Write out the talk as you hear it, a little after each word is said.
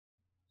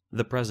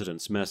The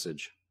President's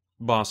Message,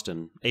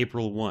 Boston,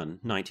 April 1,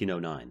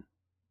 1909.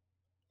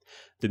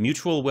 The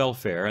Mutual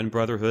Welfare and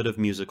Brotherhood of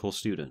Musical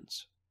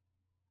Students.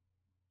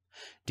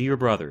 Dear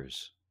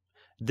Brothers,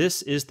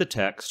 this is the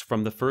text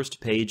from the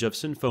first page of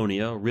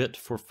Sinfonia writ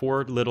for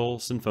 4 little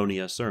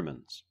Sinfonia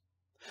sermons.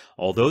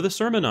 Although the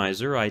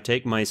sermonizer, I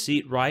take my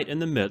seat right in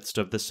the midst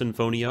of the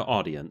Sinfonia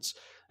audience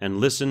and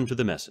listen to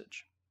the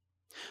message.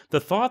 The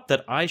thought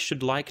that I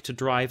should like to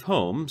drive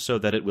home so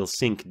that it will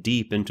sink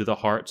deep into the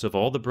hearts of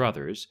all the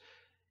brothers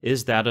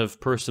is that of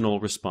personal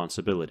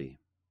responsibility.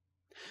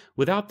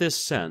 Without this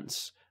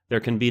sense, there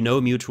can be no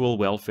mutual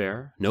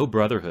welfare, no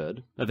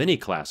brotherhood of any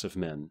class of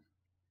men.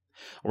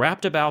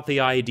 Wrapped about the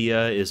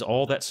idea is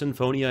all that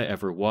Sinfonia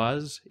ever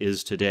was,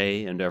 is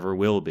today, and ever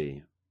will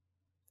be.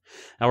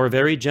 Our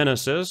very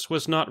genesis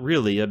was not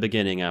really a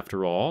beginning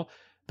after all,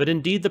 but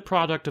indeed the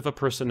product of a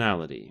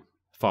personality,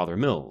 Father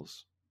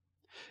Mills.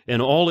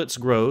 In all its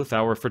growth,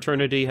 our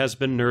fraternity has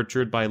been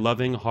nurtured by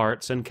loving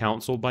hearts and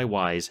counseled by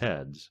wise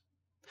heads.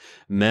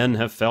 Men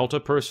have felt a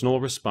personal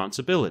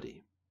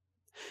responsibility.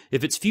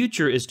 If its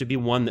future is to be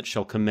one that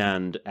shall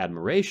command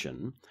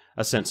admiration,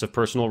 a sense of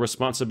personal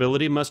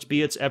responsibility must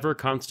be its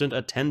ever-constant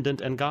attendant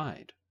and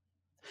guide.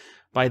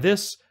 By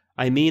this,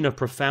 I mean a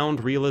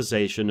profound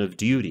realization of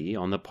duty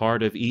on the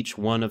part of each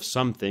one of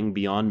something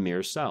beyond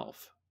mere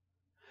self.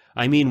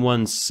 I mean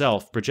one's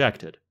self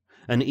projected,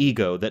 an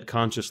ego that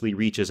consciously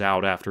reaches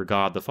out after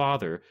God the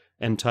Father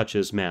and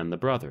touches man the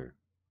brother.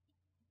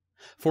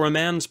 For a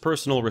man's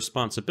personal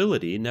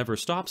responsibility never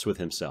stops with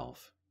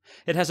himself.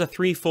 It has a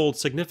threefold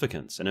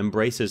significance and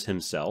embraces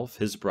himself,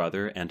 his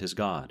brother, and his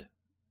God.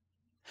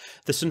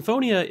 The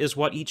Sinfonia is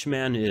what each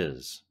man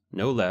is,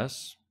 no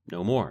less,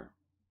 no more.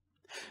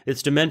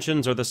 Its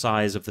dimensions are the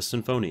size of the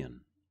Sinfonian.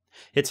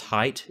 Its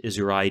height is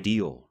your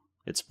ideal,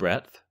 its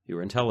breadth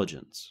your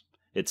intelligence,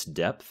 its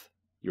depth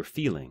your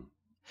feeling,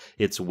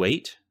 its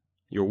weight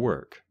your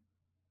work.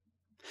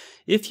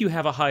 If you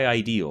have a high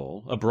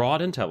ideal, a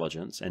broad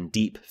intelligence, and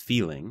deep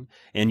feeling,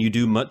 and you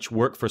do much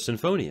work for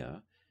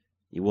Sinfonia,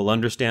 you will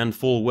understand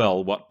full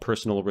well what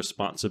personal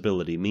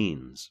responsibility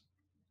means.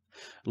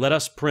 Let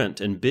us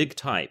print in big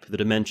type the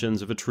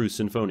dimensions of a true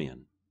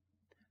Sinfonian.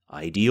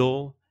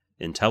 Ideal,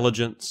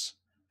 intelligence,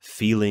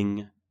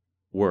 feeling,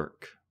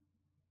 work.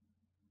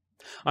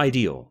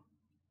 Ideal.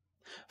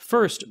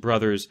 First,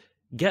 brothers,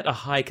 get a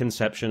high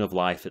conception of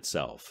life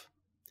itself.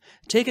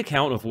 Take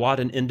account of what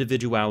an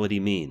individuality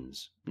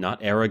means, not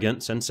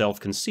arrogance and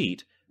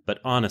self-conceit, but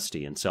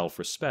honesty and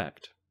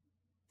self-respect.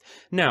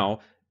 Now,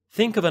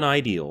 think of an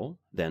ideal,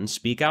 then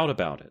speak out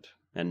about it,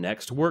 and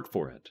next work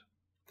for it.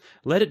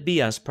 Let it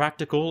be as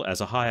practical as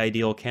a high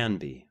ideal can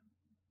be.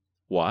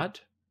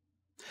 What?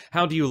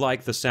 How do you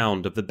like the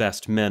sound of the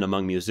best men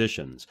among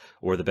musicians,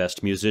 or the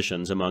best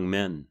musicians among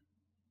men?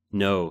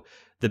 No,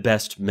 the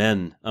best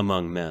men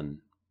among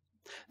men.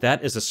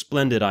 That is a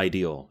splendid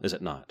ideal, is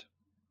it not?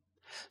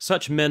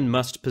 Such men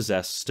must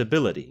possess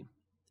stability.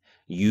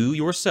 You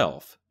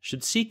yourself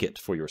should seek it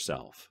for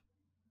yourself.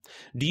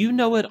 Do you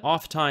know it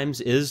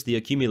ofttimes is the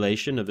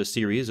accumulation of a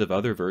series of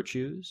other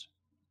virtues?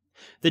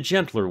 The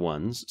gentler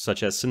ones,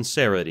 such as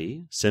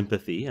sincerity,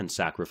 sympathy, and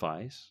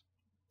sacrifice.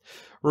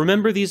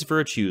 Remember these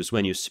virtues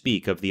when you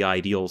speak of the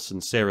ideal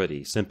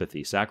sincerity,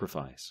 sympathy,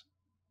 sacrifice.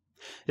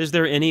 Is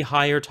there any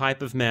higher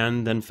type of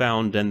man than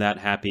found in that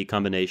happy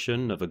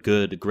combination of a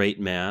good, great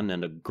man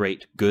and a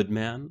great, good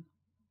man?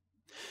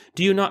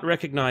 Do you not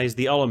recognize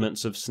the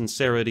elements of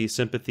sincerity,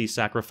 sympathy,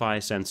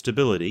 sacrifice, and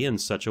stability in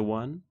such a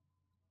one?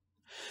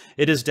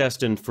 It is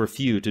destined for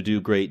few to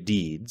do great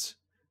deeds,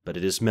 but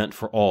it is meant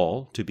for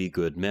all to be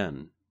good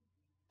men.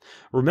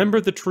 Remember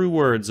the true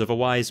words of a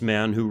wise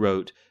man who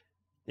wrote,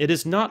 "It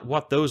is not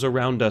what those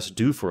around us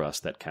do for us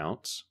that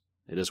counts,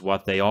 it is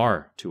what they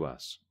are to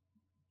us."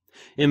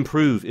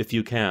 Improve, if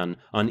you can,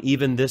 on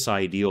even this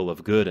ideal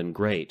of good and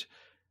great,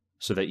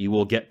 so that you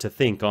will get to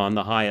think on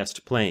the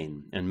highest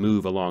plane and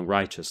move along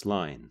righteous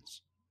lines.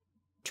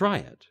 Try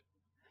it.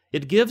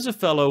 It gives a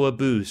fellow a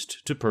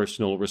boost to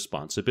personal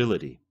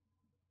responsibility.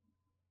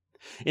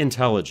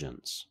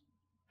 Intelligence.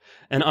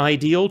 An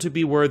ideal to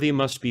be worthy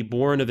must be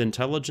born of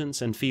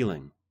intelligence and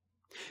feeling.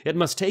 It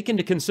must take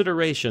into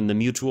consideration the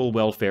mutual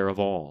welfare of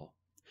all.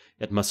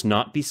 It must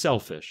not be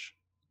selfish.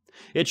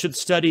 It should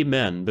study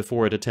men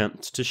before it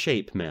attempts to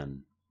shape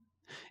men.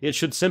 It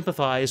should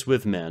sympathize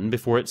with men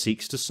before it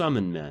seeks to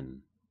summon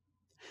men.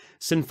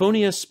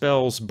 Sinfonia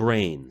spells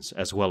brains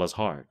as well as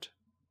heart.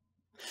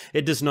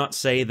 It does not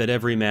say that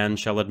every man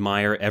shall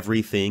admire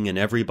everything and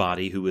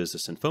everybody who is a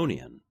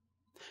Sinfonian.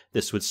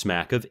 This would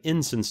smack of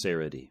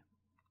insincerity.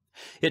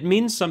 It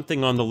means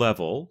something on the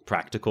level,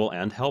 practical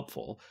and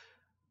helpful,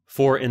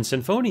 for in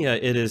Sinfonia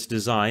it is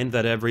designed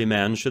that every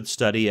man should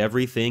study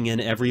everything in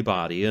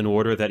everybody in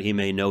order that he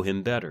may know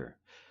him better,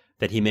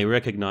 that he may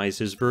recognize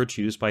his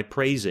virtues by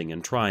praising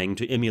and trying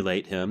to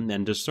emulate him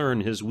and discern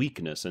his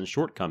weakness and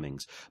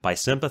shortcomings by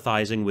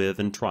sympathizing with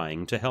and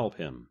trying to help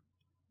him.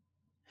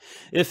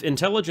 If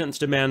intelligence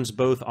demands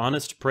both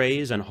honest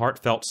praise and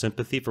heartfelt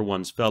sympathy for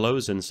one's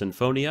fellows in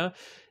Sinfonia,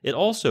 it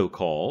also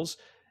calls,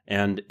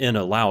 and in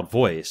a loud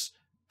voice,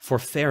 For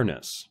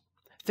fairness.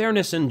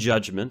 Fairness in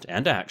judgment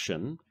and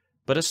action,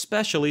 but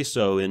especially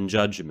so in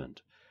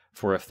judgment.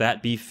 For if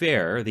that be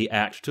fair, the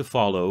act to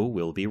follow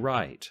will be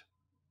right.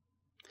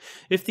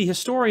 If the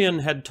historian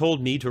had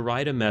told me to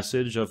write a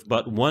message of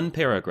but one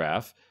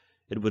paragraph,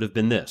 it would have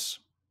been this: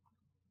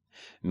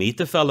 meet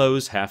the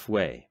fellows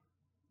halfway.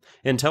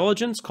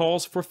 Intelligence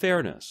calls for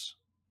fairness.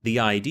 The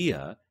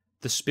idea,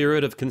 the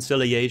spirit of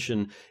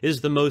conciliation,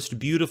 is the most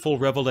beautiful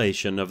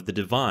revelation of the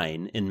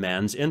divine in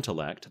man's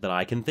intellect that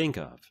I can think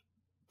of.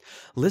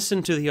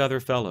 Listen to the other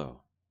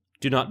fellow.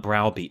 Do not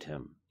browbeat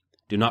him.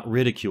 Do not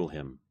ridicule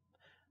him.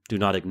 Do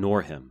not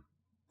ignore him.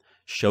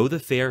 Show the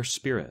fair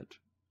spirit.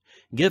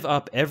 Give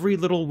up every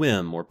little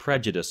whim or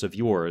prejudice of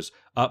yours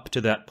up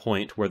to that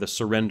point where the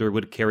surrender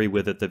would carry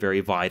with it the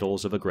very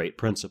vitals of a great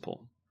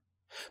principle.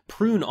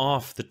 Prune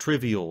off the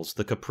trivials,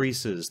 the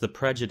caprices, the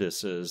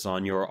prejudices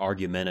on your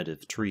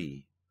argumentative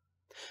tree.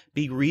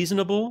 Be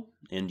reasonable,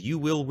 and you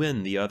will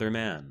win the other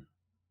man.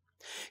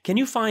 Can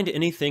you find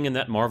anything in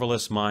that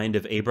marvelous mind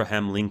of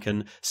Abraham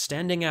Lincoln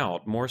standing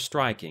out more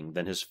striking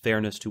than his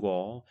fairness to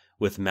all,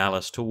 with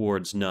malice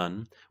towards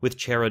none, with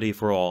charity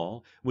for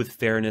all, with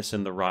fairness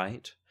in the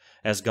right?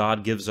 As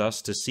God gives us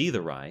to see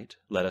the right,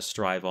 let us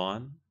strive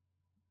on.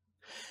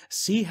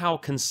 See how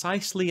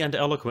concisely and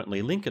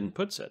eloquently Lincoln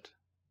puts it.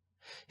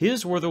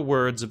 His were the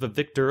words of a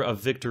victor of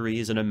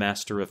victories and a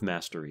master of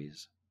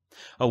masteries,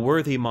 a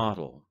worthy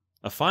model,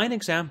 a fine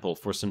example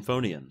for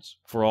symphonians,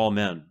 for all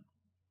men.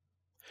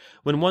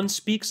 When one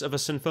speaks of a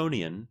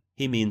symphonian,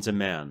 he means a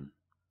man,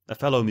 a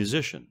fellow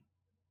musician,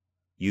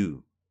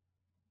 you.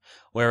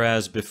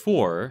 Whereas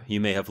before you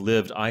may have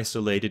lived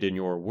isolated in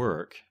your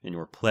work, in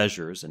your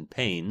pleasures and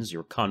pains,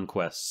 your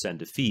conquests and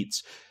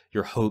defeats,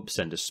 your hopes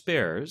and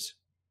despairs,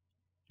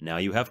 now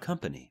you have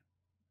company.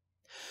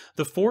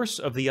 The force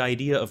of the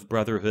idea of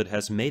brotherhood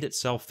has made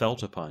itself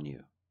felt upon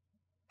you.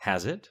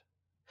 Has it?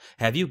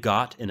 Have you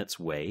got in its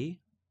way?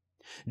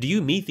 Do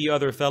you meet the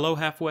other fellow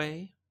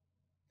halfway?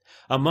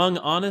 Among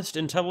honest,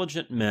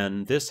 intelligent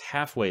men, this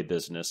halfway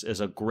business is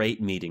a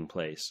great meeting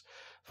place,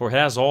 for it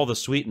has all the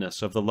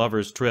sweetness of the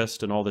lover's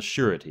tryst and all the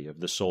surety of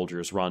the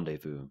soldier's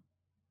rendezvous.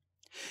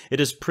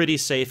 It is pretty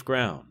safe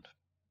ground.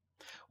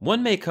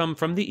 One may come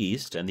from the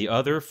east and the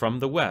other from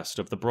the west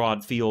of the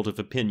broad field of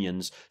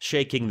opinions,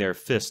 shaking their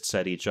fists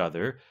at each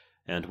other,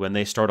 and when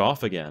they start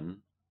off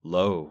again,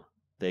 lo,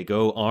 they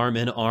go arm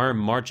in arm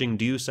marching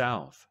due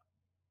south.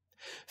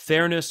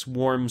 Fairness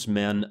warms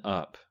men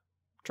up.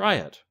 Try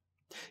it.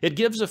 It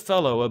gives a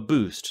fellow a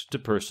boost to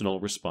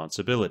personal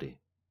responsibility.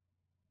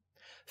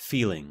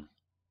 Feeling.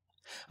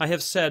 I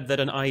have said that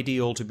an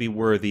ideal to be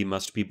worthy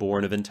must be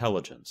born of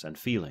intelligence and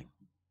feeling.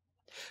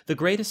 The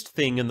greatest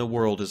thing in the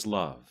world is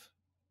love.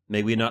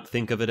 May we not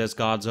think of it as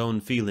God's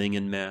own feeling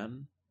in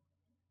man?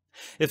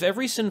 If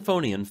every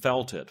symphonian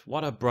felt it,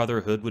 what a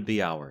brotherhood would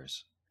be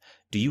ours.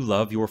 Do you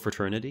love your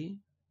fraternity?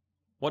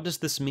 What does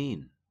this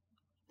mean?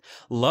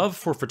 Love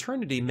for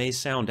fraternity may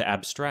sound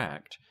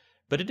abstract,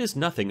 but it is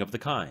nothing of the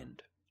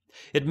kind.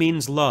 It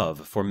means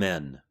love for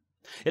men.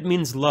 It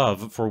means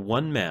love for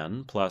one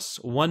man, plus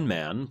one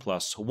man,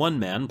 plus one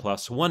man,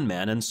 plus one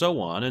man, and so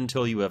on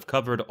until you have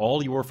covered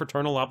all your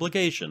fraternal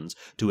obligations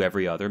to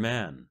every other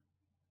man.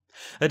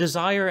 A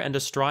desire and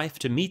a strife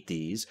to meet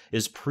these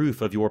is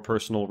proof of your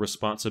personal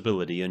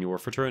responsibility in your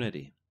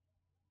fraternity.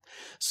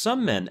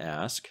 Some men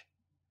ask,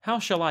 how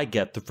shall I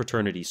get the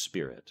fraternity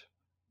spirit?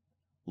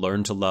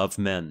 Learn to love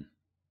men.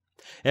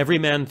 Every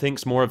man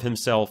thinks more of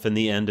himself in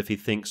the end if he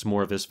thinks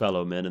more of his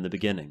fellow men in the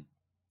beginning.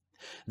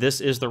 This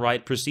is the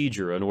right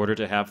procedure in order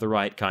to have the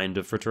right kind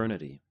of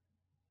fraternity.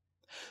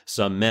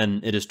 Some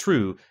men, it is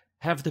true,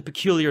 have the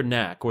peculiar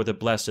knack or the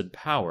blessed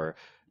power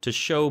to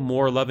show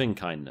more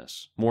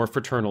loving-kindness, more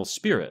fraternal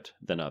spirit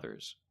than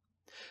others.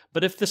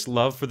 But if this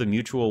love for the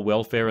mutual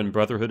welfare and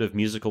brotherhood of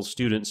musical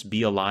students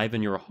be alive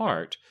in your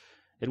heart,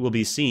 it will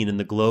be seen in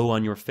the glow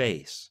on your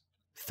face,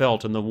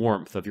 felt in the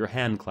warmth of your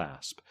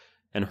hand-clasp,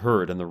 and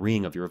heard in the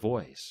ring of your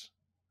voice.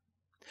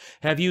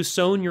 Have you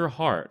sown your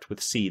heart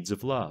with seeds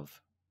of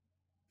love?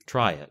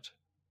 Try it.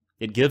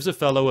 It gives a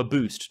fellow a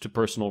boost to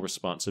personal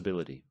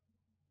responsibility.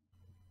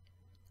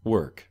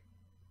 Work.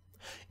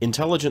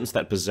 Intelligence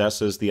that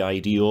possesses the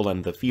ideal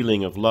and the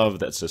feeling of love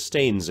that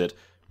sustains it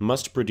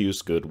must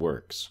produce good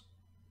works.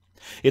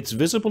 Its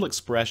visible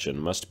expression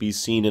must be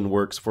seen in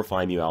works for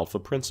Phi Mu Alpha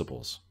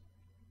principles.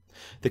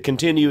 The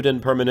continued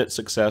and permanent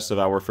success of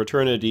our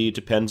fraternity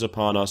depends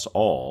upon us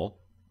all,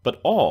 but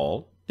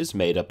all is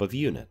made up of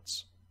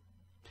units.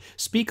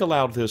 Speak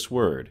aloud this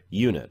word,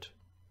 unit,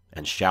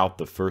 and shout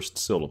the first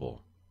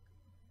syllable.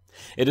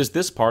 It is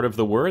this part of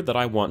the word that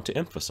I want to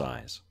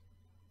emphasize.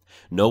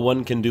 No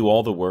one can do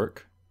all the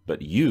work,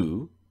 but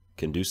you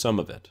can do some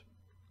of it.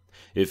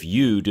 If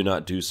you do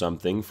not do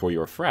something for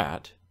your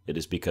frat, it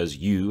is because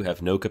you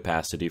have no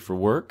capacity for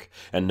work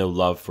and no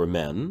love for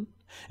men,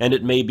 and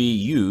it may be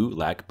you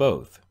lack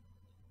both.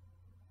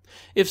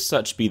 If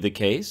such be the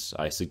case,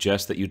 I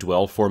suggest that you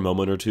dwell for a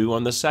moment or two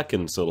on the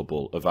second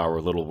syllable of our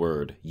little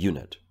word,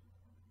 unit.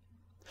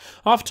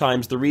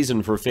 Oftentimes, the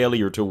reason for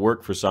failure to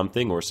work for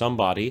something or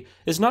somebody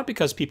is not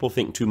because people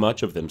think too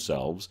much of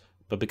themselves,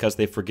 but because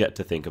they forget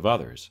to think of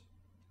others.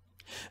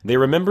 They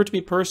remember to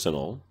be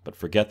personal, but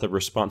forget the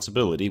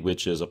responsibility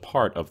which is a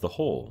part of the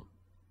whole.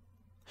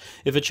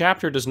 If a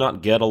chapter does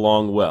not get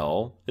along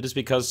well, it is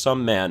because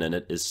some man in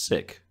it is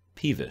sick,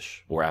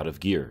 peevish, or out of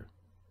gear.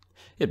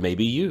 It may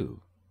be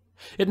you.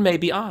 It may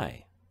be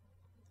I.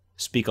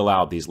 Speak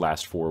aloud these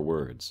last 4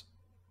 words.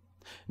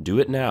 Do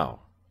it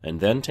now, and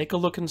then take a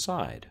look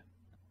inside.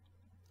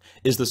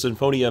 Is the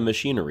Sinfonia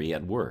machinery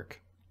at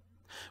work?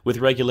 With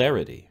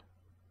regularity?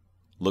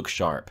 Look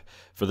sharp,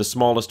 for the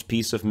smallest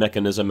piece of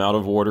mechanism out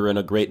of order in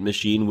a great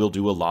machine will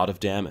do a lot of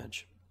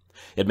damage.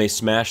 It may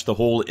smash the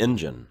whole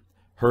engine,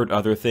 hurt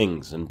other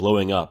things in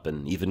blowing up,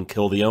 and even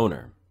kill the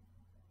owner.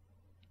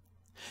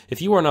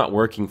 If you are not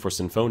working for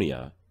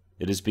Sinfonia,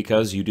 it is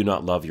because you do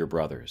not love your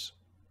brothers.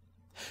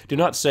 Do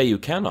not say you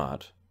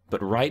cannot,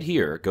 but right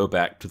here go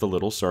back to the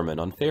little sermon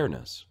on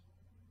fairness.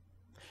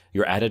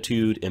 Your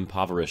attitude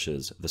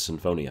impoverishes the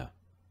Sinfonia.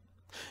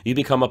 You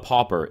become a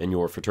pauper in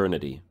your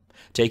fraternity,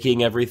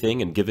 taking everything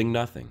and giving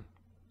nothing.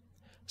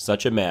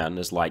 Such a man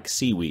is like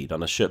seaweed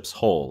on a ship's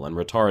hull and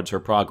retards her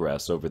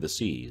progress over the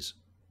seas.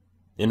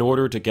 In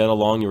order to get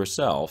along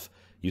yourself,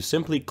 you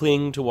simply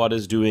cling to what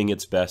is doing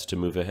its best to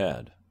move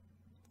ahead.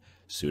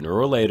 Sooner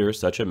or later,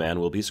 such a man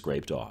will be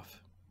scraped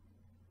off.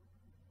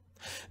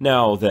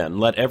 Now, then,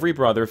 let every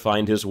brother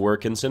find his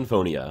work in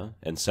Sinfonia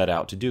and set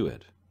out to do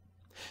it.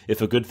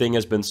 If a good thing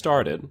has been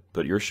started,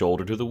 put your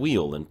shoulder to the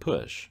wheel and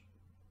push.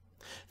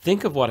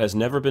 Think of what has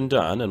never been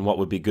done and what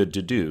would be good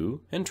to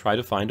do, and try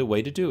to find a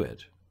way to do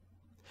it.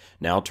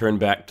 Now turn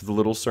back to the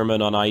little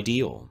sermon on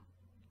ideal.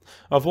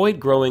 Avoid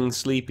growing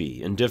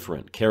sleepy,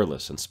 indifferent,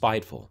 careless, and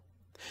spiteful.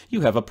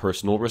 You have a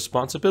personal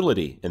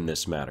responsibility in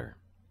this matter.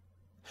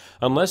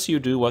 Unless you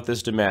do what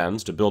this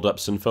demands to build up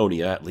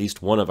Sinfonia, at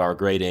least one of our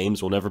great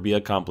aims will never be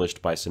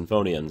accomplished by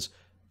Sinfonians,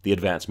 the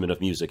advancement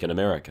of music in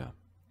America.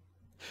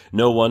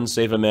 No one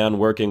save a man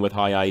working with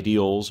high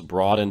ideals,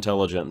 broad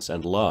intelligence,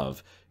 and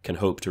love can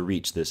hope to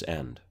reach this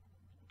end.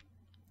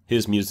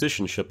 His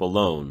musicianship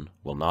alone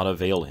will not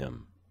avail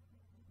him.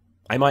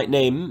 I might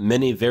name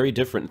many very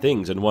different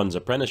things in one's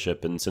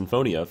apprenticeship in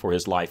Sinfonia for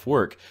his life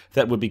work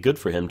that would be good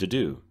for him to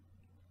do.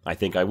 I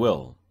think I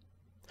will.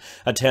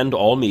 Attend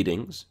all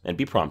meetings and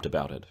be prompt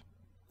about it.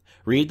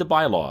 Read the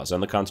bylaws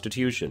and the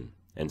Constitution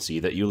and see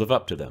that you live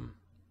up to them.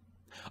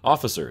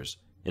 Officers,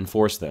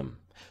 enforce them.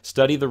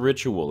 Study the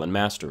ritual and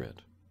master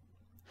it.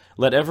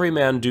 Let every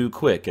man do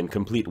quick and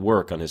complete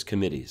work on his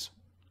committees.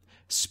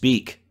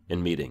 Speak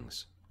in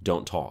meetings,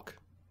 don't talk.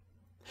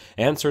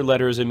 Answer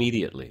letters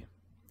immediately.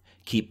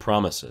 Keep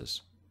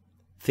promises.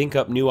 Think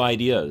up new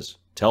ideas,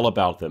 tell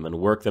about them, and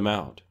work them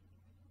out.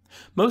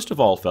 Most of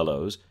all,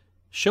 fellows,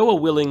 show a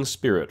willing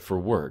spirit for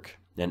work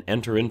and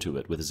enter into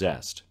it with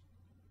zest.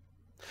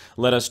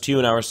 Let us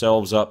tune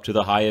ourselves up to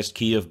the highest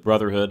key of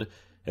brotherhood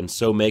and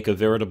so make a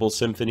veritable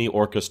symphony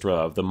orchestra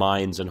of the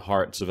minds and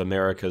hearts of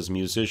America's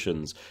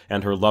musicians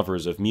and her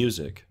lovers of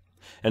music,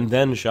 and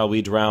then shall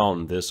we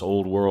drown this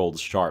old world's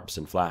sharps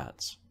and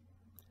flats.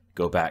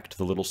 Go back to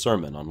the little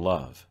sermon on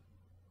love.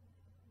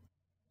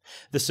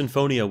 The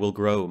Sinfonia will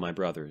grow, my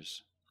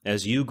brothers,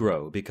 as you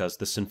grow, because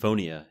the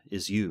Sinfonia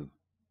is you.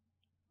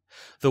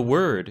 The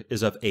word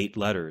is of 8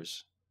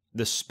 letters.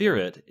 The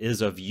spirit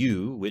is of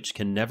you, which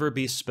can never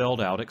be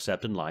spelled out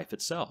except in life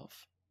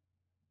itself.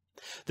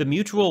 The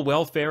mutual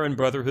welfare and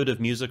brotherhood of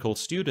musical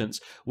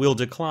students will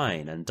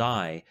decline and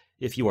die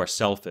if you are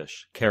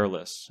selfish,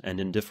 careless, and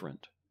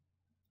indifferent.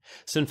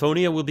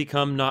 Sinfonia will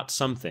become not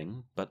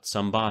something, but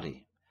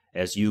somebody,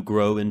 as you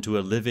grow into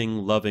a living,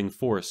 loving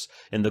force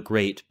in the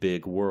great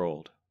big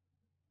world.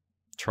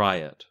 Try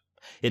it.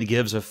 It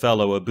gives a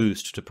fellow a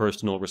boost to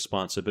personal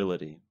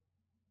responsibility.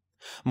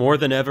 More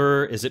than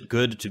ever is it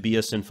good to be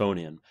a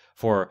Sinfonian,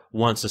 for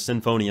once a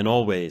Sinfonian,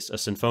 always a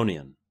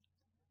Sinfonian.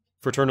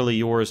 Fraternally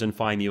yours in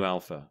Phi Mu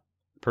Alpha,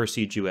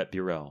 Percy Jewett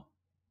Burrell.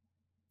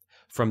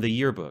 From the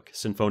Yearbook,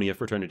 Sinfonia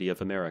Fraternity of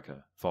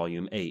America,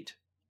 Volume 8,